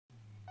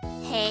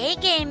Hey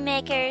game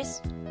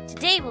makers!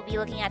 Today we'll be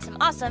looking at some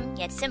awesome,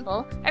 yet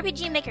simple,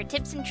 RPG Maker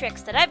tips and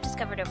tricks that I've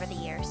discovered over the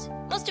years.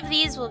 Most of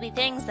these will be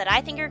things that I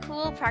think are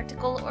cool,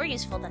 practical, or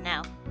useful to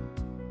know.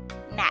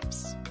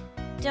 Maps.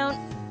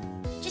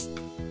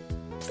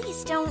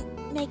 Please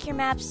don't make your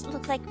maps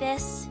look like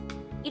this.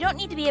 You don't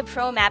need to be a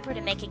pro mapper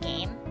to make a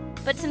game,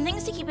 but some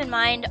things to keep in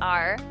mind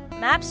are,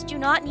 maps do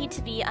not need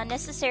to be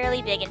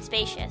unnecessarily big and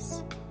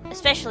spacious,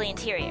 especially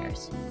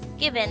interiors.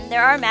 Given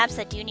there are maps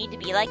that do need to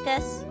be like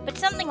this, but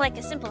something like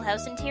a simple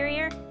house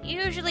interior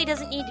usually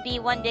doesn't need to be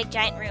one big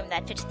giant room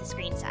that fits the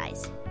screen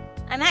size.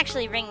 I'm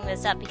actually bringing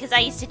this up because I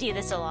used to do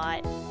this a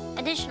lot.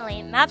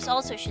 Additionally, maps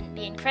also shouldn't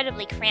be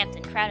incredibly cramped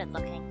and crowded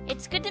looking.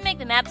 It's good to make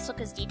the maps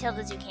look as detailed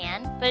as you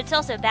can, but it's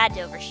also bad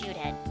to overshoot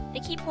it. The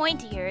key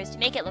point here is to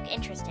make it look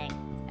interesting.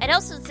 I'd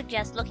also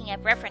suggest looking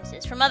at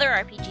references from other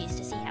RPGs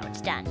to see how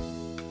it's done.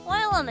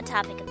 While on the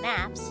topic of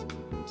maps,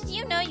 did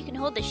you know you can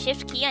hold the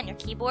Shift key on your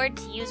keyboard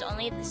to use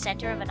only the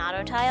center of an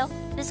auto tile?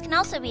 This can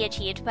also be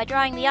achieved by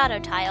drawing the auto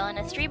tile in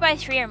a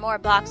 3x3 or more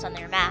box on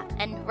your map,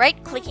 and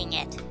right-clicking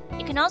it.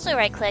 You can also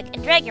right-click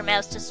and drag your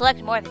mouse to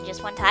select more than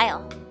just one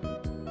tile.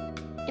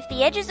 If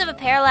the edges of a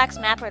parallax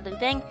map are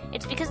looping,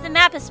 it's because the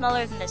map is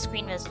smaller than the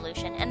screen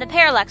resolution, and the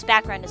parallax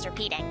background is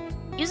repeating.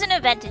 Use an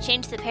event to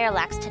change the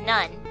parallax to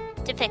none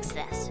to fix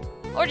this,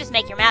 or just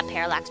make your map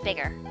parallax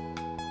bigger.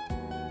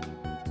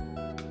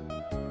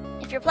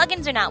 If your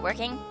plugins are not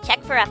working,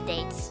 check for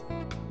updates.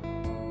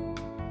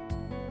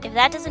 If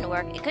that doesn't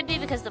work, it could be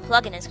because the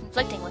plugin is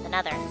conflicting with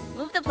another.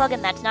 Move the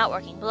plugin that's not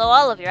working below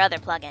all of your other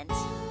plugins.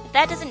 If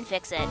that doesn't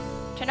fix it,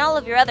 turn all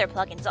of your other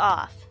plugins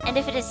off. And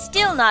if it is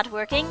still not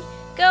working,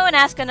 go and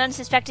ask an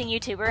unsuspecting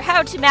YouTuber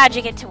how to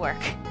magic it to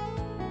work.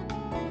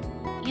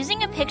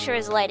 Using a picture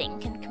as lighting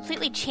can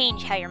completely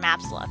change how your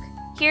maps look.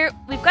 Here,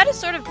 we've got a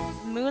sort of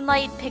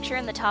moonlight picture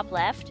in the top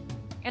left,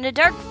 and a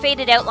dark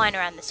faded outline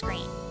around the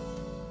screen.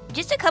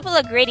 Just a couple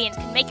of gradients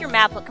can make your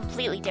map look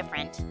completely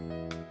different.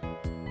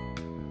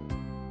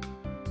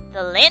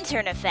 The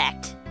lantern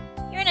effect.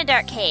 You're in a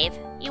dark cave,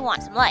 you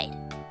want some light.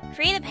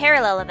 Create a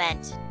parallel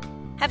event.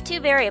 Have two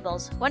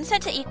variables, one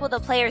set to equal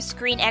the player's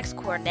screen X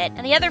coordinate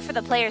and the other for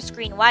the player's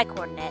screen Y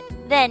coordinate.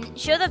 Then,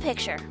 show the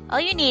picture. All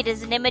you need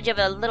is an image of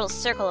a little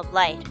circle of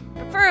light,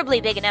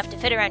 preferably big enough to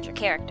fit around your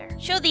character.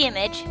 Show the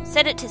image,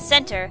 set it to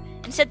center,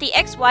 and set the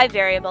X-Y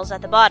variables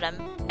at the bottom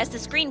as the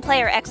screen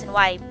player X and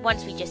Y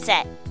ones we just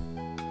set.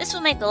 This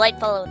will make the light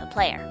follow the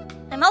player.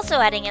 I'm also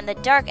adding in the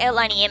dark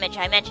outliney image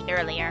I mentioned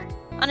earlier,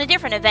 on a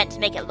different event to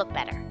make it look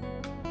better.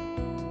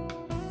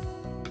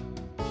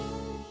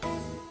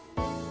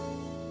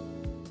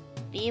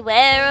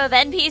 Beware of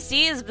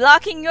NPCs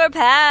blocking your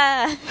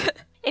path!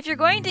 If you're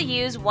going to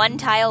use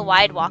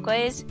one-tile-wide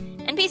walkways,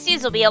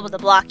 NPCs will be able to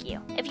block you.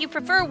 If you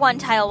prefer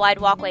one-tile-wide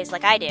walkways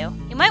like I do,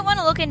 you might want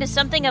to look into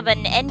something of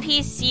an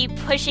NPC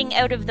pushing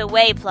out of the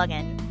way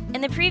plugin. In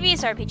the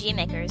previous RPG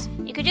makers,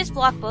 you could just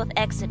block both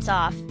exits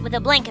off with a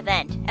blank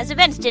event, as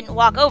events didn't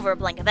walk over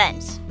blank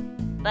events.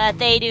 But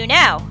they do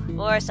now,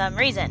 for some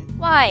reason.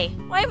 Why?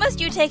 Why must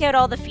you take out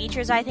all the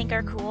features I think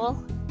are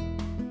cool?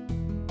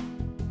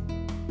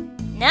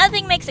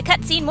 Nothing makes a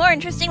cutscene more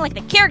interesting like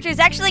the characters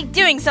actually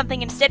doing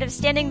something instead of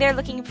standing there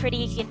looking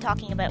pretty and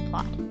talking about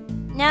plot.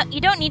 Now,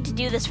 you don't need to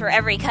do this for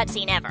every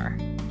cutscene ever,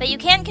 but you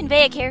can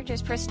convey a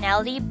character's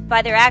personality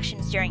by their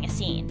actions during a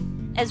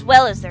scene, as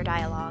well as their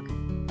dialogue.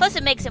 Plus,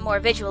 it makes it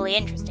more visually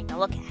interesting to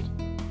look at.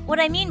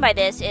 What I mean by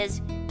this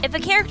is, if a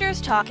character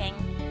is talking,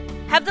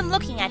 have them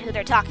looking at who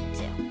they're talking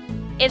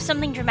to. If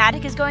something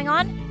dramatic is going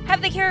on,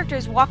 have the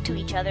characters walk to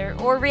each other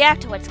or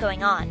react to what's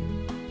going on.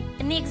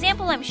 In the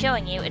example I'm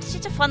showing you, it's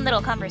just a fun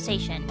little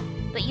conversation,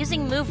 but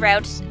using move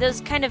routes, those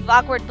kind of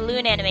awkward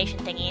balloon animation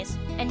thingies,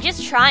 and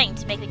just trying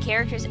to make the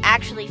characters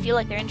actually feel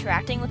like they're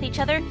interacting with each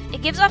other,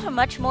 it gives off a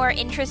much more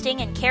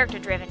interesting and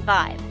character-driven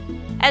vibe,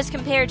 as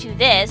compared to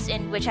this,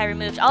 in which I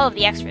removed all of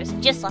the extras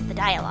and just left the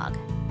dialogue.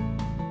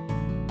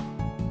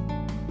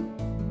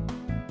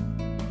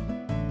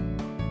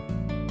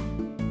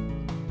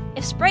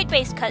 If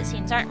sprite-based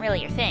cutscenes aren't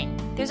really your thing,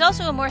 there's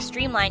also a more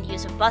streamlined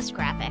use of bust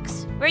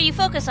graphics, where you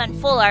focus on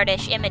full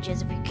artish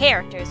images of your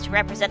characters to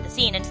represent the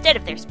scene instead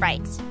of their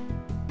sprites.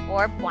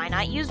 Or why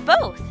not use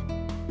both?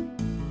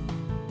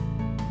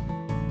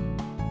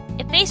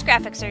 If face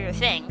graphics are your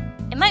thing,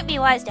 it might be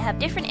wise to have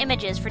different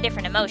images for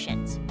different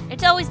emotions.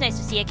 It's always nice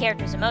to see a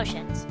character's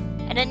emotions,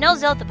 and it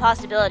nulls out the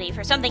possibility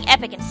for something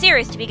epic and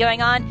serious to be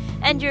going on,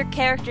 and your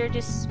character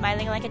just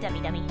smiling like a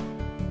dummy.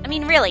 I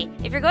mean, really,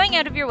 if you're going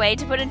out of your way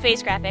to put in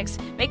face graphics,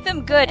 make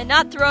them good and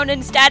not thrown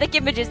in static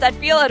images that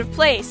feel out of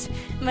place.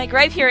 My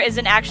gripe here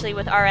isn't actually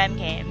with RM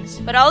games,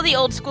 but all the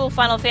old school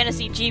Final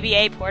Fantasy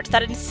GBA ports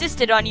that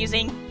insisted on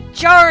using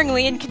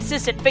jarringly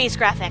inconsistent face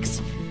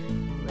graphics.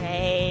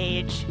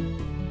 Rage.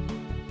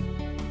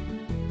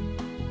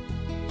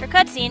 For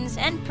cutscenes,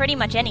 and pretty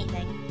much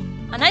anything,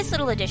 a nice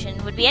little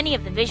addition would be any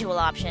of the visual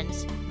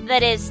options.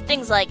 That is,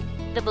 things like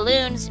the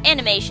balloons,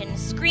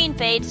 animations, screen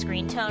fades,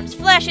 screen tones,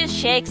 flashes,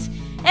 shakes,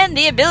 and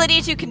the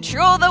ability to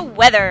control the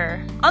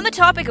weather. On the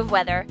topic of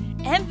weather,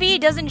 MV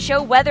doesn't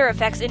show weather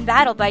effects in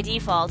battle by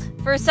default,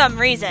 for some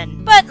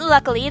reason. But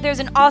luckily, there's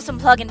an awesome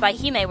plugin by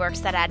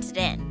Himeworks that adds it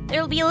in.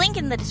 There'll be a link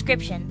in the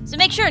description, so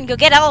make sure and go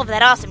get all of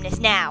that awesomeness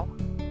now.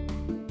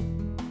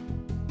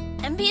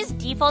 MV's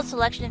default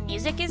selection of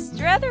music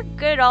is rather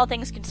good all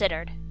things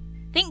considered.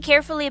 Think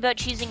carefully about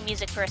choosing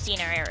music for a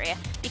scene or area,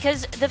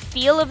 because the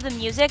feel of the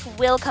music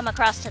will come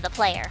across to the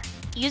player.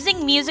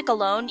 Using music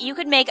alone, you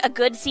could make a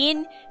good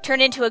scene turn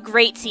into a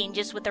great scene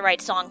just with the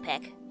right song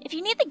pick. If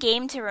you need the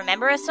game to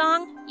remember a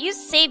song, use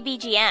Save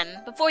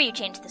BGM before you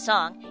change the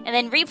song, and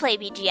then replay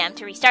BGM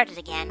to restart it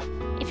again.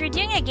 If you're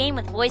doing a game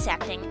with voice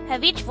acting,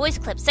 have each voice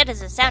clip set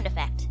as a sound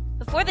effect.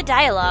 Before the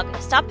dialogue,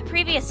 stop the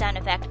previous sound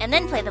effect and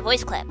then play the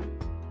voice clip.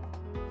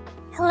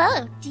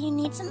 Hello, do you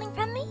need something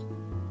from me?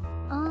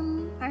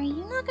 Are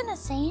you not gonna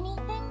say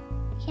anything?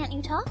 Can't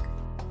you talk?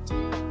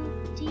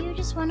 Do you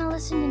just want to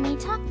listen to me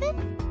talk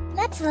then?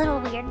 That's a little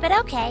weird, but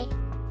okay.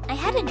 I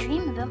had a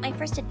dream about my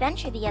first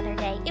adventure the other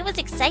day. It was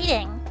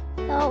exciting.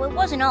 Though it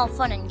wasn't all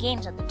fun and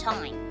games at the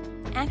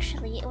time.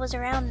 Actually, it was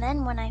around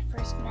then when I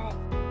first met.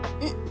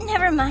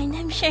 Never mind,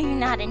 I'm sure you're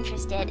not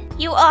interested.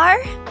 You are?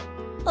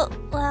 Oh,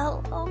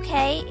 well,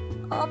 okay.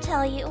 I'll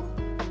tell you.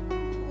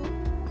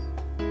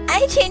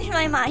 I changed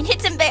my mind.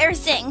 It's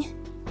embarrassing.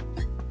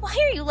 Why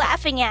are you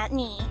laughing at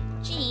me?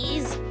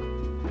 Jeez.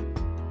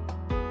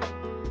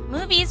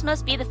 Movies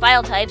must be the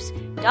file types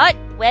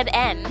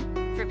 .webm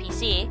for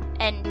PC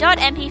and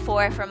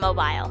 .mp4 for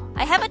mobile.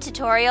 I have a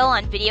tutorial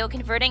on video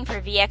converting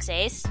for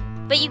VXAce,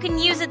 but you can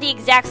use it the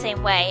exact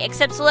same way,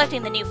 except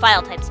selecting the new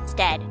file types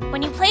instead.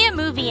 When you play a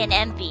movie in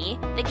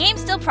MV, the game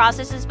still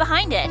processes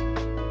behind it.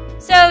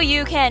 So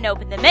you can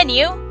open the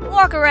menu,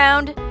 walk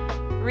around,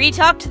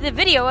 re-talk to the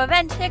video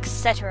event,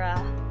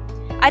 etc.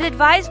 I'd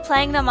advise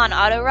playing them on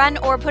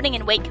autorun or putting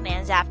in wait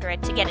commands after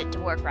it to get it to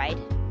work right.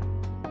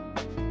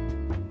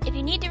 If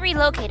you need to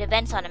relocate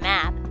events on a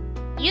map,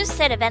 use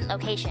set event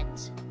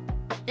locations.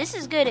 This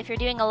is good if you're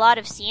doing a lot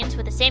of scenes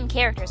with the same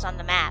characters on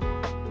the map.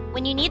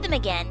 When you need them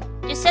again,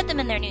 just set them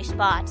in their new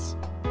spots.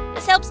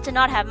 This helps to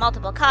not have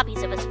multiple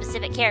copies of a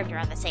specific character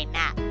on the same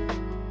map.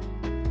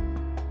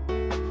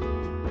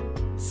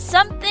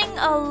 Something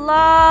a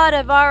lot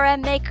of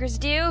RM makers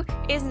do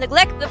is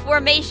neglect the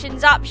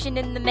formations option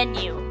in the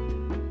menu.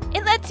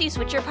 It lets you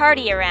switch your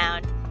party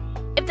around.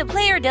 If the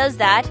player does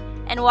that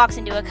and walks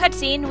into a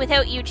cutscene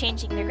without you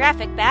changing their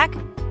graphic back,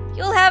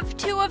 you'll have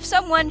two of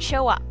someone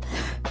show up.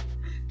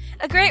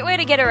 A great way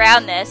to get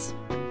around this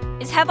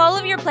is have all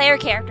of your player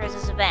characters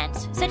as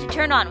events set to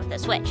turn on with a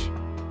switch.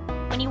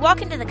 When you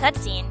walk into the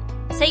cutscene,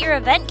 set your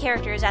event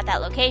characters at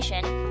that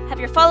location, have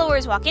your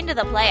followers walk into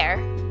the player,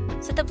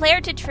 set the player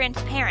to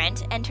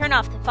transparent, and turn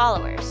off the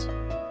followers.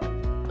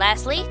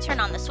 Lastly, turn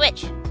on the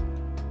switch.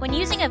 When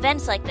using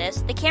events like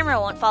this, the camera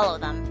won't follow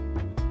them.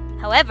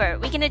 However,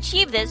 we can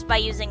achieve this by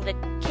using the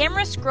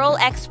Camera Scroll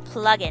X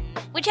plugin,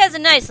 which has a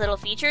nice little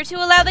feature to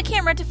allow the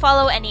camera to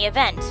follow any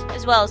event,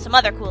 as well as some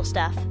other cool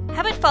stuff.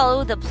 Have it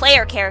follow the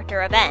player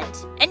character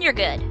event, and you're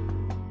good.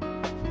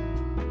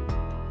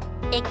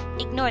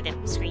 Ignore the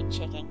screen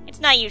shaking.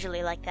 It's not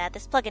usually like that.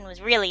 This plugin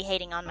was really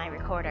hating on my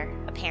recorder,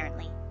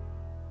 apparently.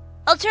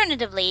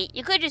 Alternatively,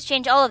 you could just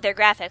change all of their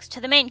graphics to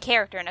the main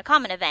character in a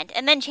common event,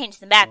 and then change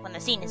them back when the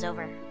scene is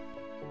over.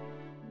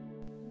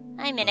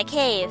 I'm in a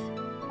cave.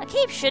 A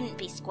cave shouldn't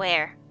be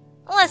square.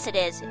 Unless it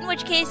is, in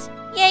which case,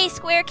 yay,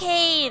 square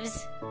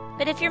caves!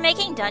 But if you're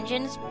making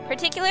dungeons,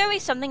 particularly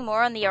something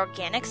more on the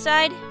organic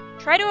side,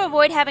 try to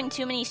avoid having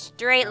too many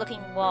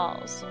straight-looking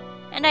walls.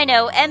 And I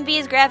know,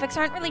 MV's graphics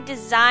aren't really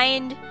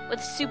designed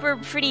with super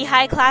pretty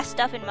high-class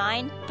stuff in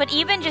mind, but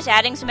even just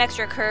adding some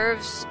extra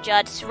curves,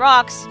 juts,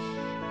 rocks,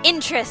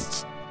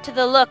 interest to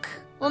the look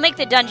will make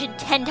the dungeon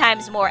 10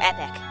 times more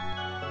epic.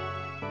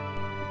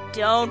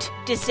 Don't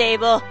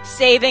disable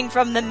saving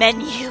from the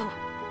menu.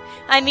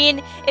 I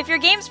mean, if your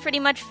game's pretty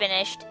much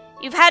finished,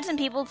 you've had some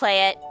people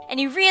play it, and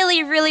you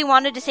really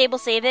want to disable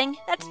saving,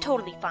 that's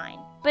totally fine.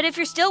 But if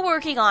you're still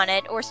working on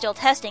it, or still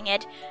testing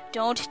it,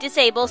 don't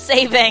disable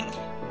saving.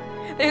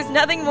 There's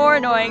nothing more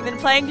annoying than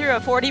playing through a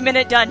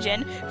 40-minute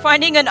dungeon,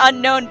 finding an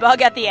unknown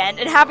bug at the end,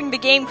 and having the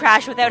game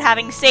crash without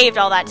having saved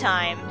all that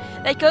time.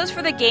 That goes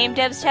for the game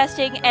devs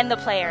testing and the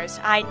players.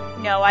 I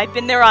know, I've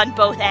been there on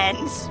both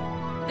ends.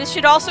 This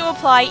should also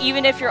apply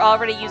even if you're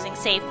already using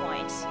save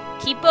points.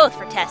 Keep both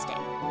for testing.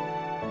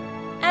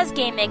 As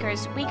game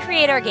makers, we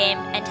create our game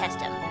and test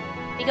them.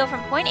 We go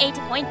from point A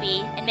to point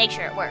B and make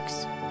sure it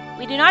works.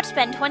 We do not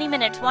spend 20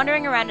 minutes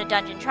wandering around a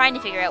dungeon trying to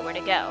figure out where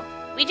to go.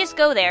 We just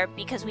go there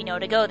because we know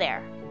to go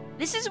there.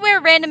 This is where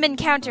random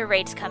encounter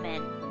rates come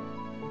in.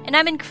 And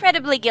I'm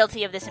incredibly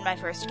guilty of this in my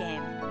first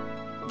game.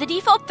 The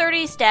default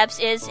 30 steps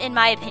is, in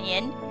my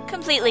opinion,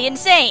 completely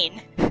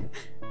insane.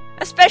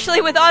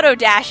 Especially with auto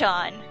dash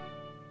on.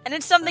 And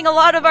it's something a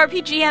lot of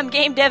RPGM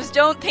game devs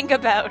don't think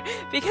about,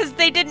 because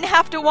they didn't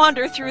have to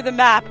wander through the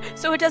map,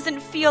 so it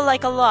doesn't feel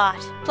like a lot.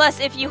 Plus,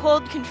 if you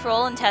hold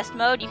control in test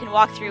mode, you can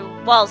walk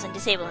through walls and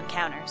disable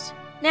encounters.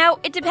 Now,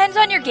 it depends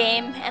on your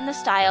game, and the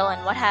style,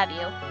 and what have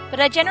you, but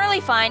I generally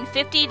find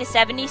 50 to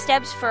 70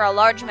 steps for a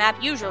large map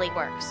usually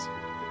works.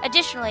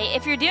 Additionally,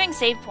 if you're doing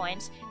save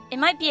points, it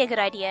might be a good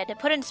idea to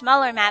put in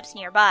smaller maps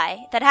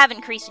nearby that have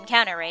increased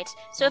encounter rates,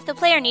 so if the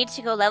player needs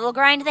to go level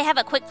grind, they have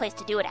a quick place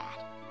to do it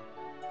at.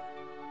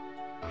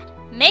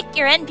 Make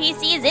your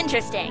NPCs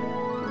interesting!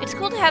 It's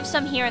cool to have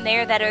some here and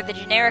there that are the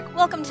generic,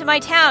 welcome to my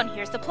town,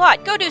 here's the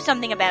plot, go do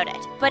something about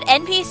it. But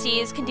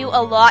NPCs can do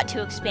a lot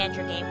to expand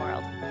your game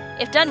world.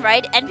 If done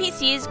right,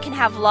 NPCs can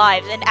have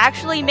lives and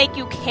actually make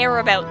you care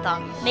about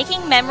them.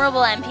 Making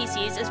memorable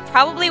NPCs is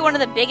probably one of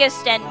the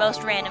biggest and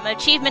most random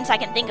achievements I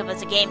can think of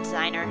as a game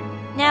designer.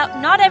 Now,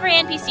 not every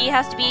NPC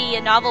has to be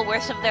a novel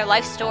worth of their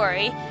life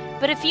story,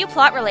 but a few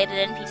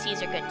plot-related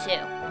NPCs are good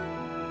too.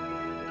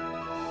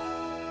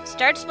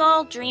 Start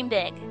small, dream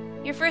big.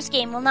 Your first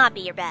game will not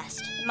be your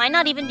best. It might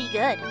not even be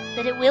good,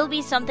 but it will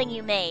be something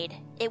you made.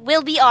 It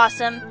will be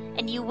awesome,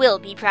 and you will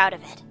be proud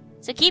of it.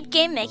 So keep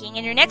game making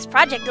and your next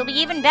project will be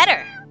even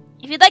better.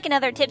 If you'd like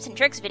another tips and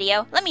tricks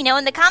video, let me know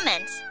in the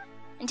comments.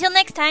 Until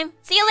next time,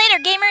 see you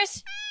later,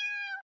 gamers!